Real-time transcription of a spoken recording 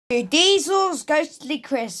Diesel's Ghostly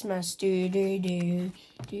Christmas. Do do do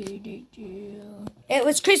do do do. It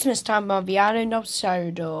was Christmas time on the island of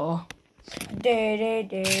Sodor. Do do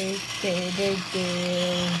do do do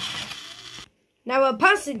do. Now our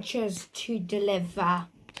passengers to deliver,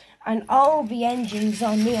 and all the engines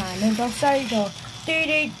on the island of Sodor. Do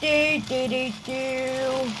do do do do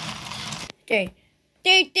do. Do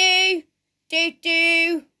do do do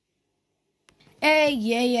do. Hey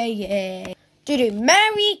yeah yeah yeah. Do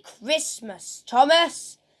Merry Christmas,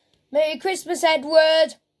 Thomas. Merry Christmas,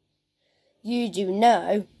 Edward. You do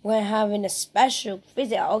know we're having a special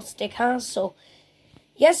visit at Ulster Castle.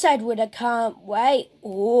 Yes, Edward, I can't wait.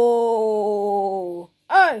 Oh,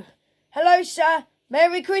 hello, sir.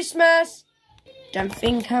 Merry Christmas. Don't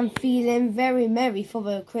think I'm feeling very merry for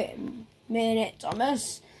the minute,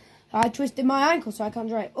 Thomas. I twisted my ankle so I can't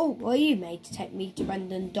drive. Oh, were you made to take me to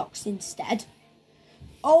Brandon Docks instead?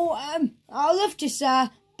 Oh, I'd love to,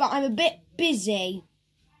 sir, but I'm a bit busy.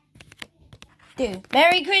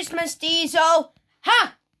 Merry Christmas, Diesel.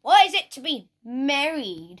 Ha! What is it to be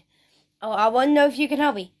married? Oh, I want to know if you can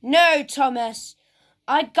help me. No, Thomas.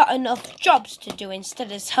 I've got enough jobs to do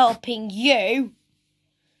instead of helping you.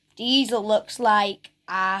 Diesel looks like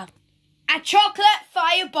a chocolate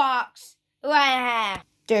firebox. Wah.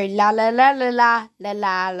 Do la la la la la la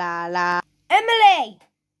la la la. Emily!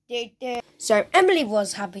 So Emily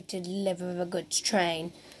was happy to deliver a goods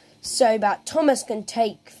train so that Thomas can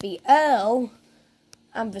take the Earl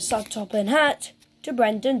and the soft top and hat to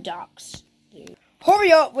Brandon Docks.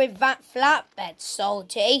 Hurry up with that flatbed,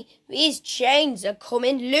 Salty. These chains are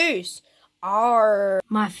coming loose. Arr,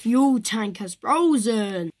 my fuel tank has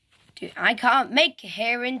frozen. I can't make it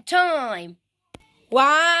here in time.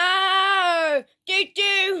 Wow!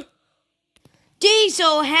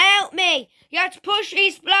 Diesel, help me! You have to push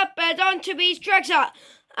these flatbeds onto these tracks.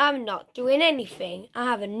 I'm not doing anything. I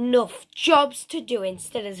have enough jobs to do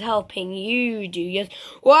instead of helping you do yours.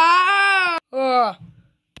 Wow!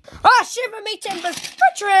 Shiver me timbers!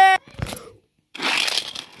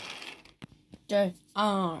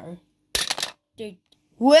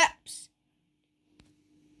 Whoops!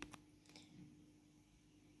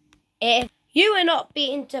 If you were not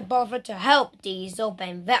being to bother to help Diesel,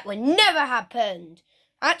 then that would never happen.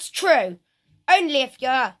 That's true. Only if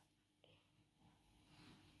you're...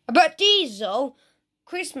 But Diesel,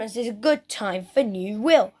 Christmas is a good time for new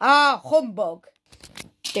will. Humbug.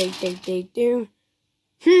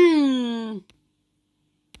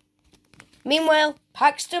 Meanwhile,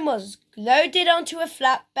 Paxton was loaded onto a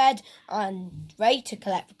flatbed and ready to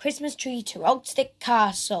collect the Christmas tree to Oldstick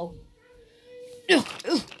Castle.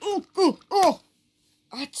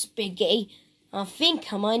 That's biggie. I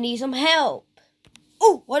think I might need some help.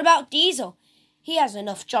 Oh, what about Diesel? He has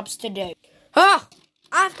enough jobs to do.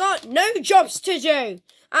 I've got no jobs to do.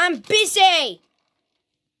 I'm busy.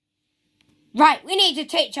 Right, we need to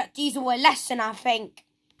teach that Diesel a lesson, I think.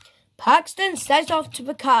 Paxton set off to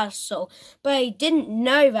the castle, but he didn't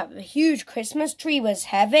know that the huge Christmas tree was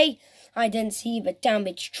heavy. I didn't see the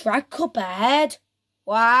damaged track up ahead.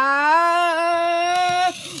 Wow!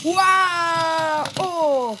 Wow!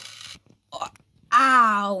 Oh!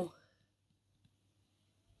 Ow!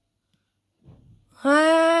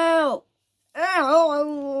 Help!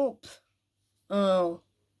 Help! Oh.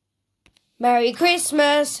 Merry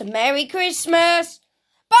Christmas! Merry Christmas!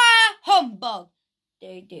 Bah! Humbug!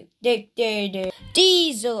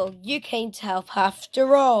 Diesel, you came to help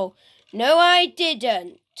after all. No, I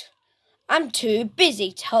didn't. I'm too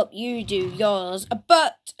busy to help you do yours.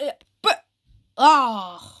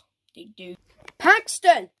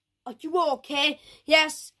 Paxton, are you okay?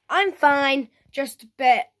 Yes, I'm fine. Just a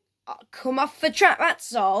bit come off the track,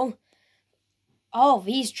 that's all. Oh,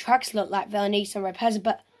 these tracks look like they'll need some repairs,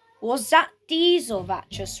 but was that Diesel that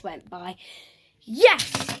just went by?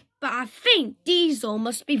 Yes, but I think Diesel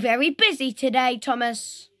must be very busy today,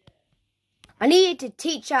 Thomas. I needed to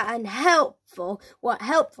teach her and helpful what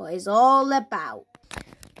helpful is all about.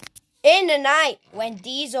 In the night, when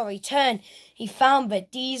Diesel returned, he found the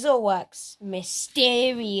Diesel works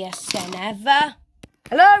mysterious than ever.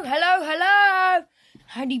 Hello, hello, hello.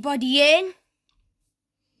 Anybody in?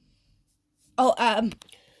 Oh,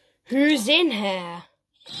 who's in here?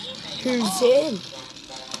 Who's in?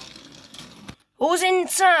 Who's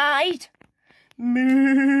inside?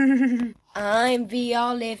 Me. I'm the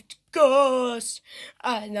Olive Ghost,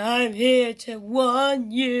 and I'm here to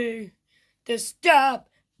warn you to stop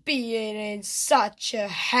being in such a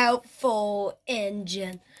helpful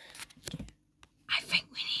engine. I think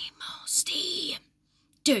we need more steam.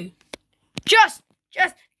 Just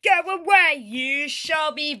go away. You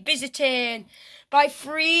shall be visited by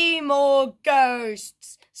 3 more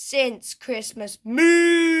ghosts. since Christmas.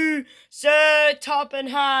 Moo! Sir Top and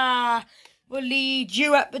Ha will lead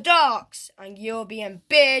you at the docks, and you'll be in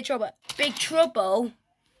big trouble. Big trouble?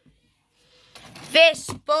 This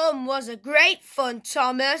fun was a great fun,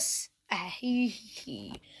 Thomas.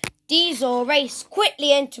 Diesel raced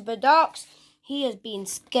quickly into the docks. He has been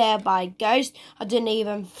scared by ghosts. I didn't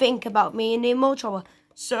even think about me in any more trouble.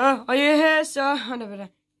 Sir, are you here, sir? I never know.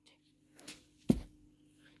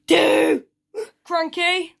 Dude!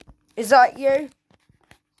 Cranky? Is that you?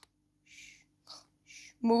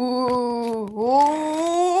 Moo!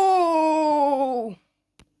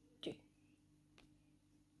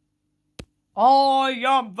 I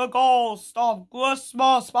am the ghost of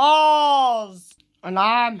Christmas Past, and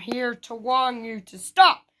I'm here to warn you to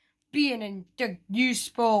stop being in the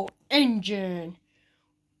useful engine.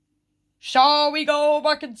 Shall we go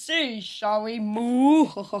back and see? Shall we? Moo?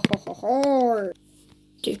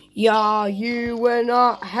 Yeah, you were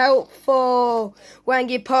not helpful when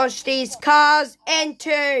you pushed these cars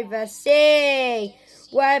into the sea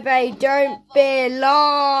where they don't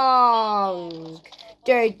belong.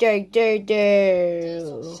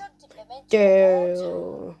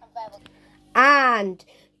 Do. And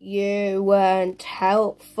you weren't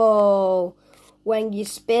helpful when you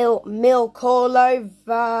spilt milk all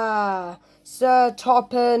over Sir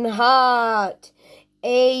Topham Hatt,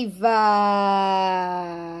 Eva.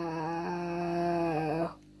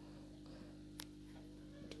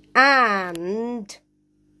 And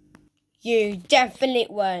you definitely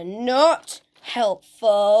were not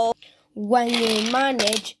helpful when you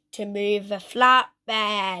managed to move the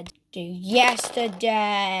flatbed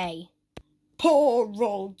yesterday. Poor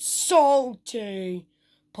old Salty.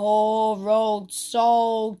 Poor old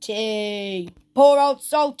Salty. Poor old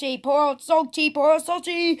Salty. Poor old Salty. Poor old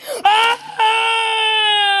Salty. Ah!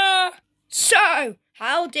 So,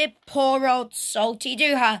 how did poor old Salty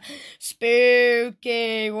do her?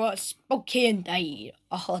 Spooky. What's spooky indeed?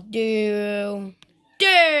 Oh, do.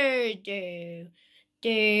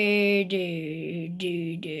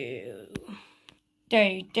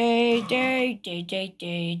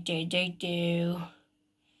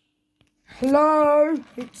 Hello,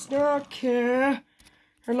 it's Nick here.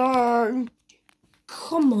 Hello.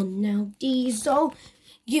 Come on now, Diesel.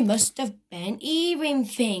 You must have been hearing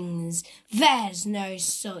things. There's no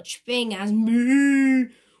such thing as moo,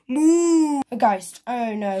 moo. A ghost.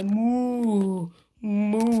 Oh no, moo,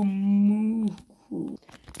 moo, moo.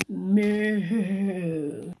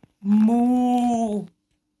 Moo. Moo.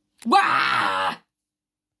 Wah!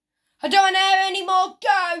 I don't want to hear any more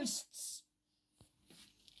ghosts.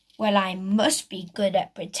 Well, I must be good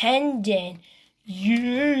at pretending.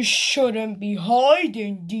 You shouldn't be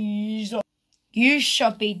hiding, Diesel. You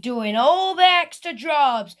should be doing all the extra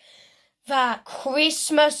jobs that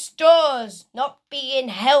Christmas does, not being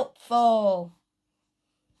helpful.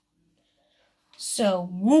 So,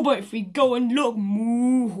 what about if we go and look?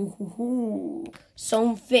 Moo.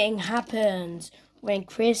 Something happens when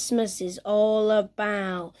Christmas is all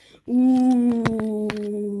about. Ooh.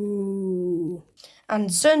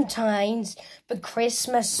 And sometimes the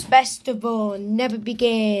Christmas festival never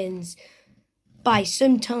begins by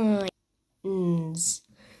sometimes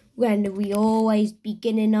when we always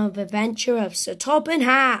beginning of adventure of Sir Topham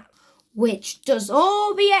Hatt, which does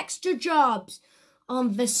all the extra jobs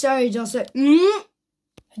on the soda. So,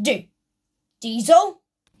 do. Diesel?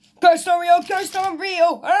 Ghost on real, ghost on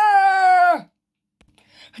real. Ah!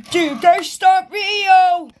 Do ghost on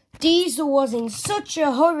real. Diesel was in such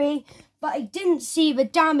a hurry, but I didn't see the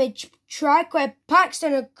damaged track where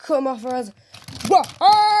Paxton had come off us. Wow.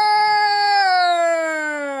 Oh!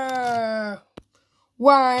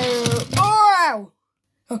 Help!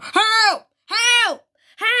 Help!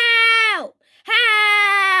 Help!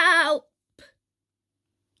 Help!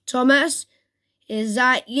 Thomas, is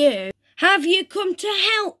that you? Have you come to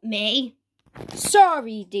help me?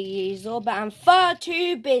 Sorry, Diesel, but I'm far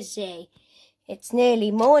too busy. It's nearly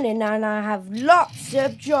morning and I have lots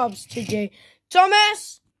of jobs to do.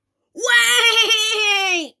 Thomas!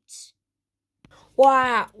 Wait!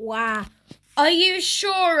 Wow. Are you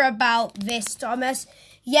sure about this, Thomas?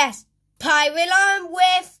 Yes. Pile on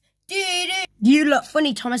with doo-doo. You look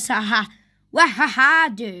funny, Thomas. Ha-ha.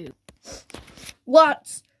 Wah-ha-ha-do.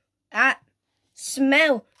 What's that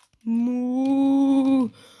smell?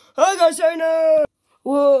 Moo. I got so no.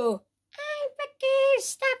 Whoa. I'm the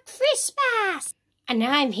ghost of Christmas. And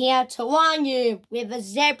I'm here to warn you with a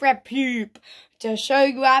zebra poop to show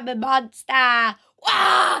you I'm a monster.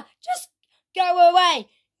 Wah! Just go away.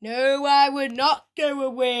 No, I would not go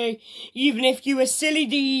away, even if you were silly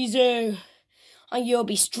Diesel. And you'll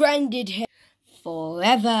be stranded here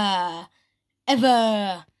forever,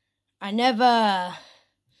 ever. I never,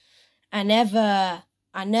 never.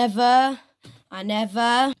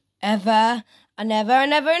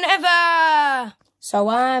 So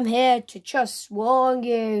I'm here to just warn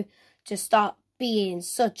you to stop being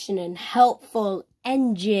such an unhelpful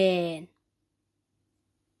engine.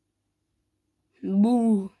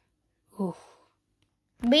 Moo. Oof.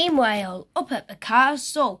 Meanwhile, up at the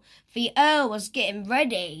castle, the Earl was getting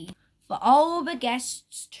ready for all the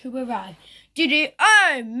guests to arrive.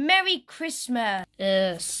 Oh, Merry Christmas!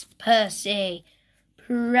 Yes, Percy.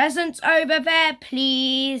 Presents over there,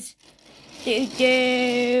 please.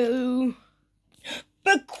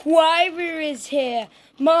 The choir is here.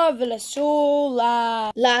 Marvellous. Oh,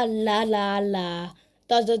 la, la, la, la, la.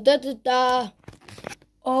 Da, da, da, da, da.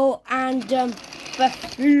 Oh, and the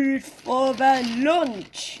food for the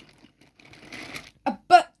lunch.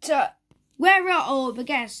 But where are all the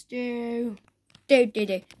guests?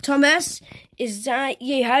 Thomas, is that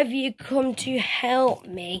you? Have you come to help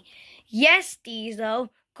me? Yes, Diesel. Of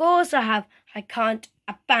course I have. I can't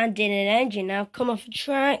abandon an engine. I've come off the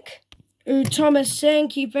track. Oh, Thomas,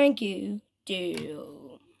 thank you. Woohoo!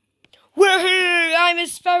 I'm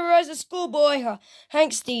as thorough as a schoolboy.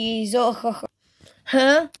 Thanks, Diesel.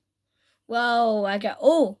 Huh? Well,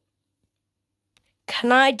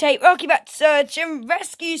 can I take Rocky back to Search and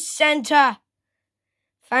Rescue Centre?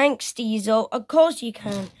 Thanks, Diesel. Of course you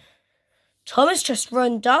can. Thomas just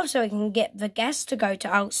runned off so we can get the guests to go to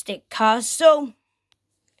Outstick Castle.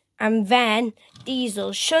 And then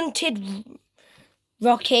Diesel shunted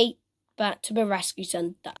Rocky back to the rescue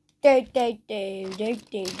centre.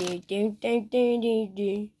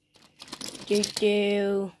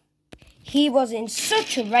 He was in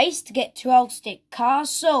such a race to get to Outstick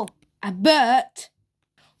Castle. But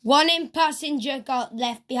one passenger got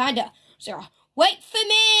left behind her. So, wait for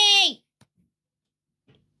me!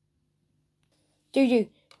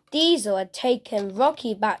 Diesel had taken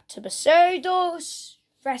Rocky back to the Sodor's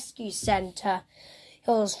rescue centre.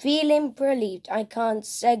 He was feeling relieved. I can't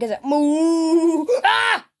say because moo!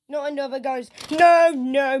 Ah! Not another ghost. No,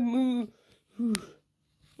 moo.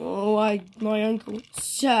 Oh, my uncle.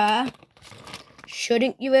 Sir,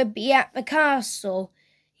 shouldn't you be at the castle?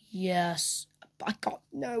 Yes, but I got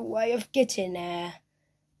no way of getting there.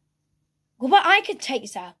 Well, but I could take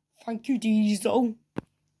sir. Thank you, Diesel.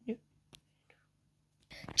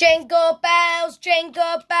 Jingle bells,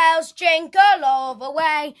 jingle all the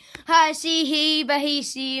way. I see he, but he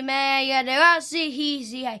see me, and I see he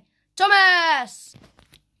see hey. Thomas!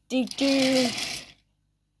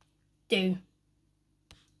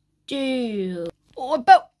 Do. Oh,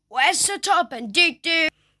 but where's the top and do.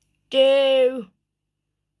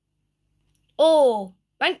 Oh,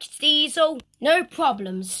 thanks, Diesel. No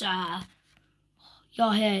problem, sir.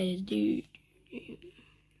 You're here, dude.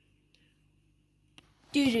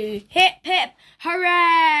 Hip, hip,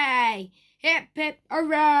 hooray! Hip, hip,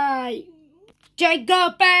 hooray! Jingle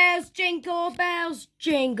bells,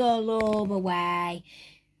 jingle all the way.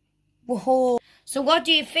 Woohoo! So what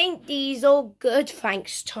do you think, Diesel? Good,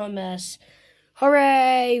 thanks, Thomas.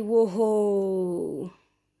 Hooray, woohoo!